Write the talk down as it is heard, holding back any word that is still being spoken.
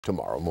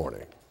tomorrow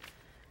morning.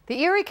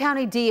 The Erie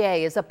County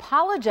DA is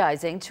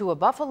apologizing to a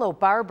Buffalo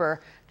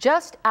barber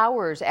just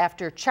hours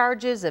after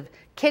charges of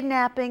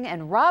kidnapping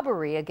and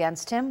robbery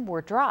against him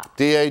were dropped.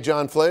 DA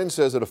John Flynn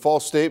says that a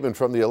false statement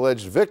from the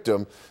alleged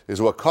victim is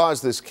what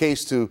caused this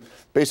case to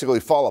basically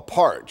fall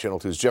apart. Channel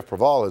 2's Jeff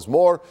Praval has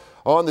more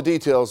on the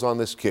details on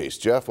this case.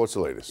 Jeff, what's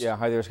the latest? Yeah,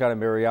 hi there, Scott and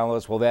Mary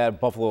Alice. Well,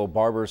 that Buffalo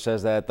barber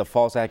says that the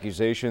false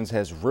accusations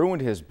has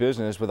ruined his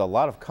business, with a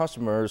lot of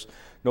customers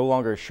no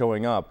longer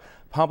showing up.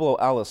 Pablo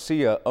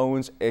Alicia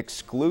owns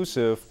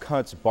Exclusive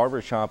Cuts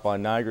Barbershop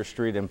on Niagara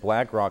Street in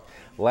Black Rock.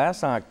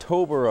 Last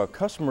October, a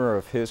customer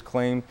of his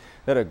claimed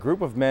that a group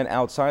of men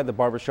outside the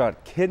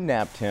barbershop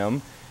kidnapped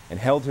him and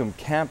held him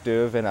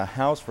captive in a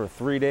house for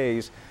 3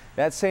 days.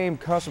 That same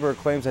customer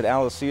claims that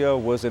Alicia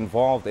was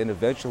involved and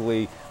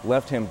eventually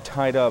left him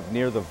tied up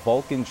near the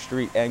Vulcan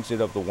Street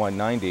exit of the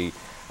 190.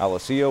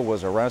 Alicia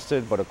was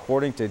arrested, but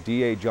according to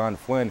DA John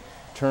Flynn,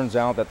 turns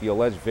out that the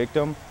alleged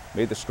victim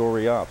made the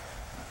story up.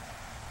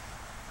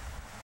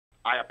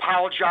 I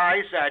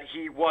apologize that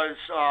he was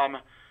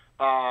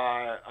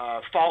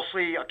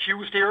falsely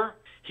accused here.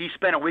 He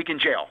spent a week in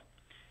jail,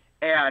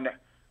 and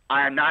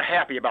I am not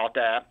happy about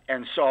that.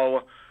 And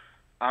so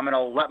I'm going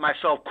to let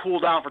myself cool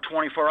down for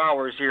 24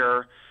 hours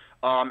here,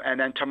 and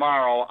then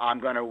tomorrow I'm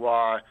going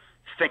to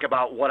think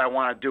about what I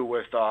want to do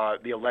with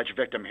the alleged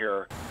victim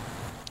here.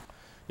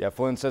 Yeah,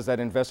 Flynn says that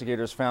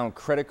investigators found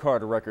credit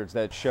card records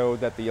that showed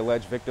that the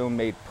alleged victim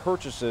made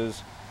purchases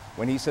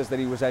when he says that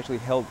he was actually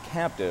held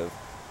captive.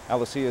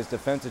 Alicia's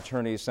defense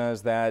attorney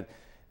says that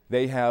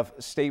they have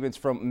statements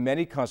from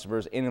many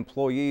customers and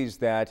employees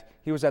that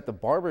he was at the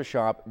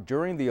barbershop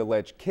during the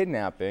alleged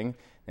kidnapping.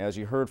 As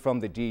you heard from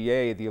the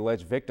DA, the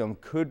alleged victim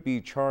could be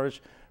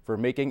charged for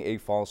making a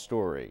false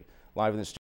story. Live in the studio.